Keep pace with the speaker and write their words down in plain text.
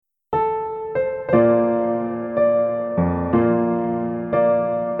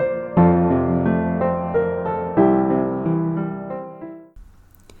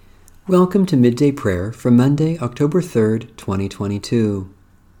Welcome to Midday Prayer for Monday, October 3rd, 2022.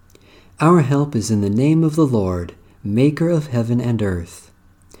 Our help is in the name of the Lord, Maker of heaven and earth.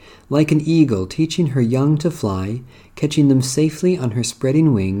 Like an eagle teaching her young to fly, catching them safely on her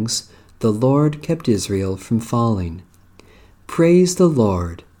spreading wings, the Lord kept Israel from falling. Praise the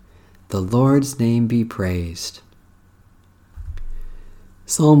Lord. The Lord's name be praised.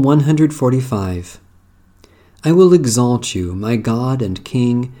 Psalm 145. I will exalt you, my God and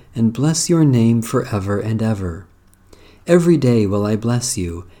King, and bless your name forever and ever. Every day will I bless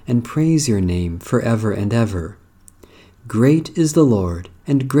you, and praise your name forever and ever. Great is the Lord,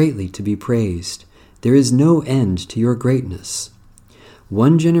 and greatly to be praised. There is no end to your greatness.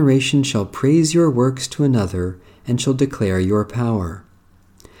 One generation shall praise your works to another, and shall declare your power.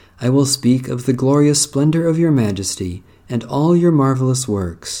 I will speak of the glorious splendor of your majesty, and all your marvelous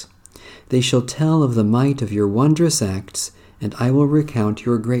works. They shall tell of the might of your wondrous acts, and I will recount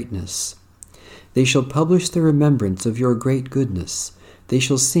your greatness. They shall publish the remembrance of your great goodness. They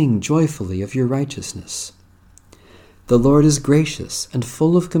shall sing joyfully of your righteousness. The Lord is gracious and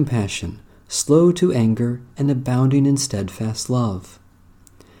full of compassion, slow to anger, and abounding in steadfast love.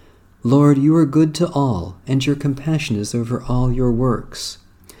 Lord, you are good to all, and your compassion is over all your works.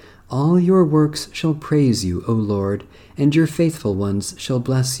 All your works shall praise you, O Lord, and your faithful ones shall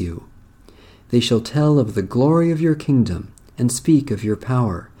bless you. They shall tell of the glory of your kingdom, and speak of your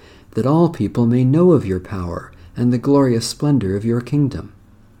power, that all people may know of your power, and the glorious splendor of your kingdom.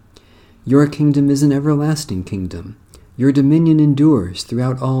 Your kingdom is an everlasting kingdom. Your dominion endures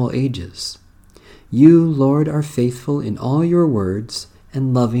throughout all ages. You, Lord, are faithful in all your words,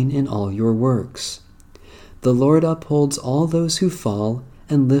 and loving in all your works. The Lord upholds all those who fall,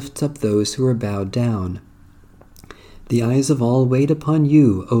 and lifts up those who are bowed down. The eyes of all wait upon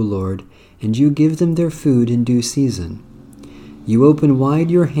you, O Lord, and you give them their food in due season. You open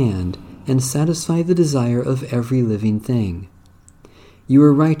wide your hand and satisfy the desire of every living thing. You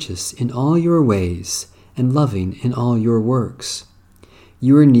are righteous in all your ways and loving in all your works.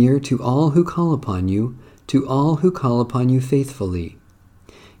 You are near to all who call upon you, to all who call upon you faithfully.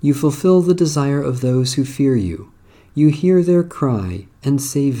 You fulfill the desire of those who fear you. You hear their cry and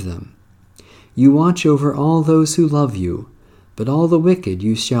save them. You watch over all those who love you, but all the wicked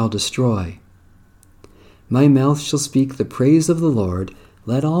you shall destroy. My mouth shall speak the praise of the Lord.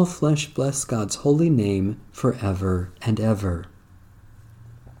 Let all flesh bless God's holy name forever and ever.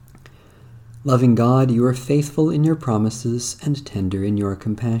 Loving God, you are faithful in your promises and tender in your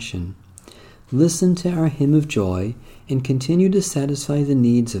compassion. Listen to our hymn of joy and continue to satisfy the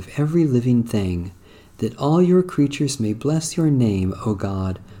needs of every living thing, that all your creatures may bless your name, O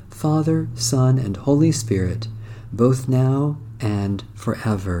God, Father, Son, and Holy Spirit, both now and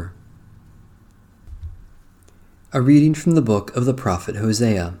forever. A reading from the book of the prophet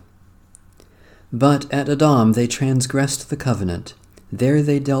Hosea. But at Edom they transgressed the covenant. There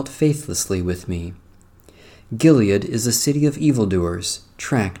they dealt faithlessly with me. Gilead is a city of evildoers,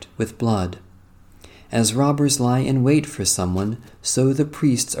 tracked with blood. As robbers lie in wait for someone, so the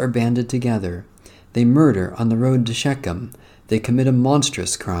priests are banded together. They murder on the road to Shechem. They commit a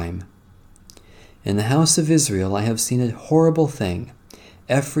monstrous crime. In the house of Israel I have seen a horrible thing.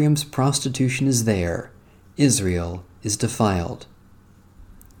 Ephraim's prostitution is there. Israel is defiled.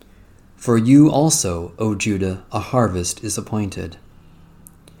 For you also, O Judah, a harvest is appointed.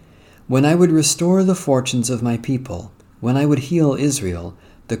 When I would restore the fortunes of my people, when I would heal Israel,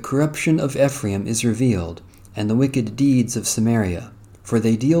 the corruption of Ephraim is revealed, and the wicked deeds of Samaria, for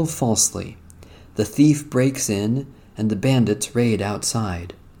they deal falsely. The thief breaks in, and the bandits raid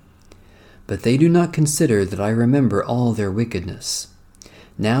outside. But they do not consider that I remember all their wickedness.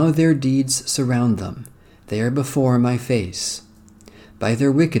 Now their deeds surround them. They are before my face. By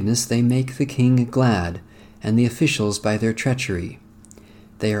their wickedness they make the king glad, and the officials by their treachery.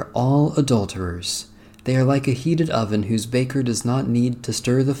 They are all adulterers. They are like a heated oven whose baker does not need to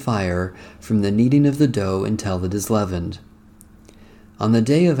stir the fire from the kneading of the dough until it is leavened. On the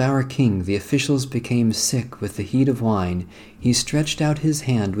day of our king the officials became sick with the heat of wine. He stretched out his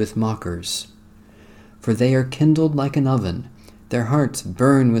hand with mockers. For they are kindled like an oven. Their hearts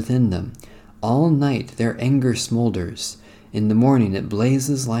burn within them. All night their anger smolders. In the morning it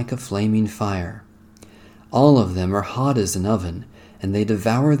blazes like a flaming fire. All of them are hot as an oven, and they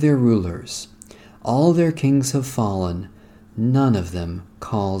devour their rulers. All their kings have fallen. None of them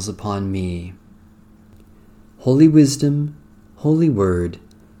calls upon me. Holy wisdom, holy word,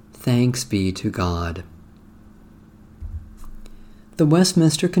 thanks be to God. The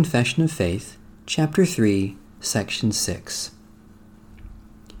Westminster Confession of Faith, Chapter 3, Section 6.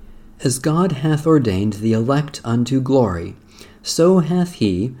 As God hath ordained the elect unto glory, so hath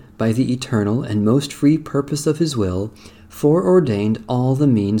he, by the eternal and most free purpose of his will, foreordained all the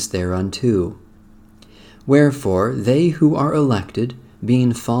means thereunto. Wherefore they who are elected,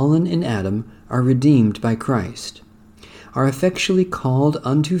 being fallen in Adam, are redeemed by Christ, are effectually called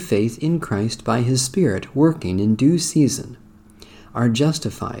unto faith in Christ by his Spirit working in due season, are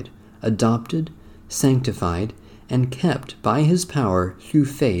justified, adopted, sanctified, and kept by his power through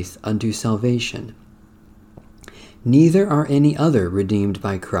faith unto salvation. Neither are any other redeemed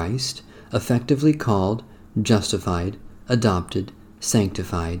by Christ, effectively called, justified, adopted,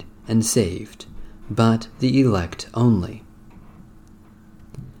 sanctified, and saved, but the elect only.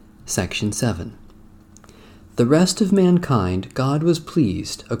 Section 7. The rest of mankind God was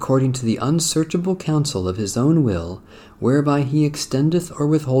pleased, according to the unsearchable counsel of his own will, whereby he extendeth or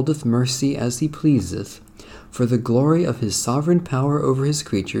withholdeth mercy as he pleaseth, for the glory of his sovereign power over his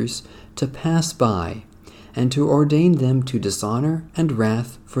creatures, to pass by, and to ordain them to dishonor and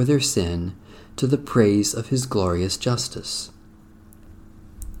wrath for their sin, to the praise of his glorious justice.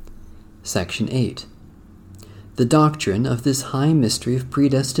 Section 8. The doctrine of this high mystery of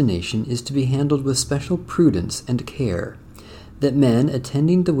predestination is to be handled with special prudence and care, that men,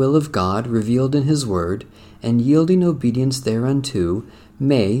 attending the will of God revealed in his word, and yielding obedience thereunto,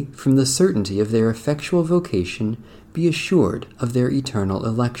 may, from the certainty of their effectual vocation, be assured of their eternal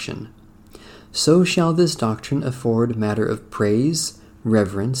election. So shall this doctrine afford matter of praise,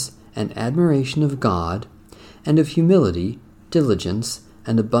 reverence, and admiration of God, and of humility, diligence,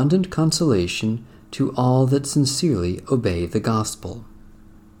 and abundant consolation to all that sincerely obey the gospel.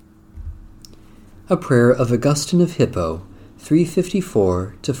 A prayer of Augustine of Hippo,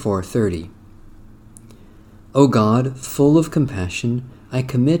 354-430. O God, full of compassion, I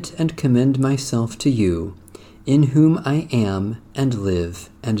commit and commend myself to you, in whom I am and live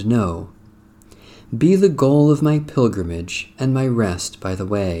and know. Be the goal of my pilgrimage and my rest by the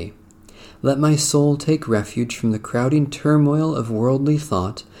way. Let my soul take refuge from the crowding turmoil of worldly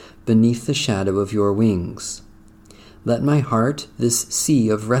thought beneath the shadow of your wings. Let my heart, this sea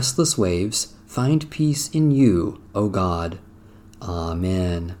of restless waves, find peace in you, O God.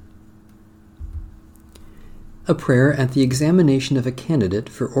 Amen. A prayer at the examination of a candidate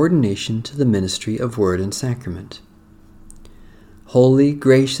for ordination to the ministry of Word and Sacrament. Holy,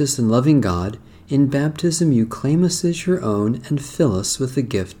 gracious, and loving God, in baptism you claim us as your own and fill us with the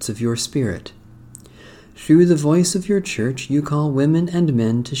gifts of your Spirit. Through the voice of your Church you call women and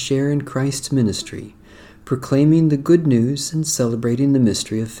men to share in Christ's ministry, proclaiming the good news and celebrating the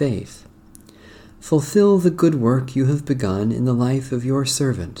mystery of faith. Fulfill the good work you have begun in the life of your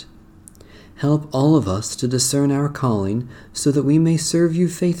servant. Help all of us to discern our calling so that we may serve you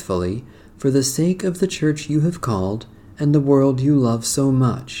faithfully for the sake of the Church you have called and the world you love so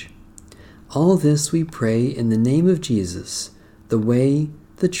much. All this we pray in the name of Jesus, the way,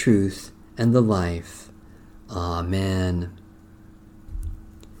 the truth, and the life. Amen.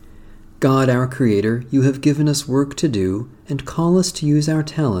 God, our Creator, you have given us work to do and call us to use our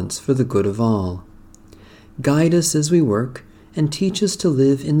talents for the good of all. Guide us as we work and teach us to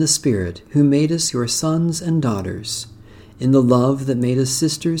live in the Spirit who made us your sons and daughters, in the love that made us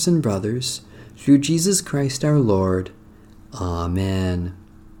sisters and brothers, through Jesus Christ our Lord. Amen.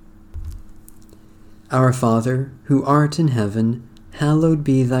 Our Father, who art in heaven, hallowed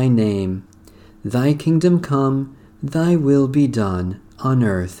be thy name. Thy kingdom come, thy will be done, on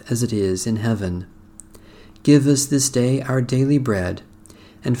earth as it is in heaven. Give us this day our daily bread,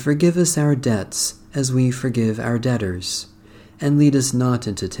 and forgive us our debts as we forgive our debtors. And lead us not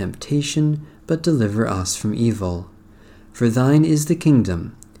into temptation, but deliver us from evil. For thine is the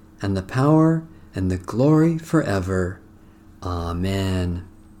kingdom, and the power, and the glory forever. Amen.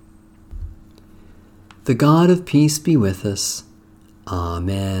 The God of peace be with us.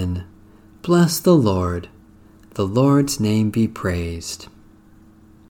 Amen. Bless the Lord. The Lord's name be praised.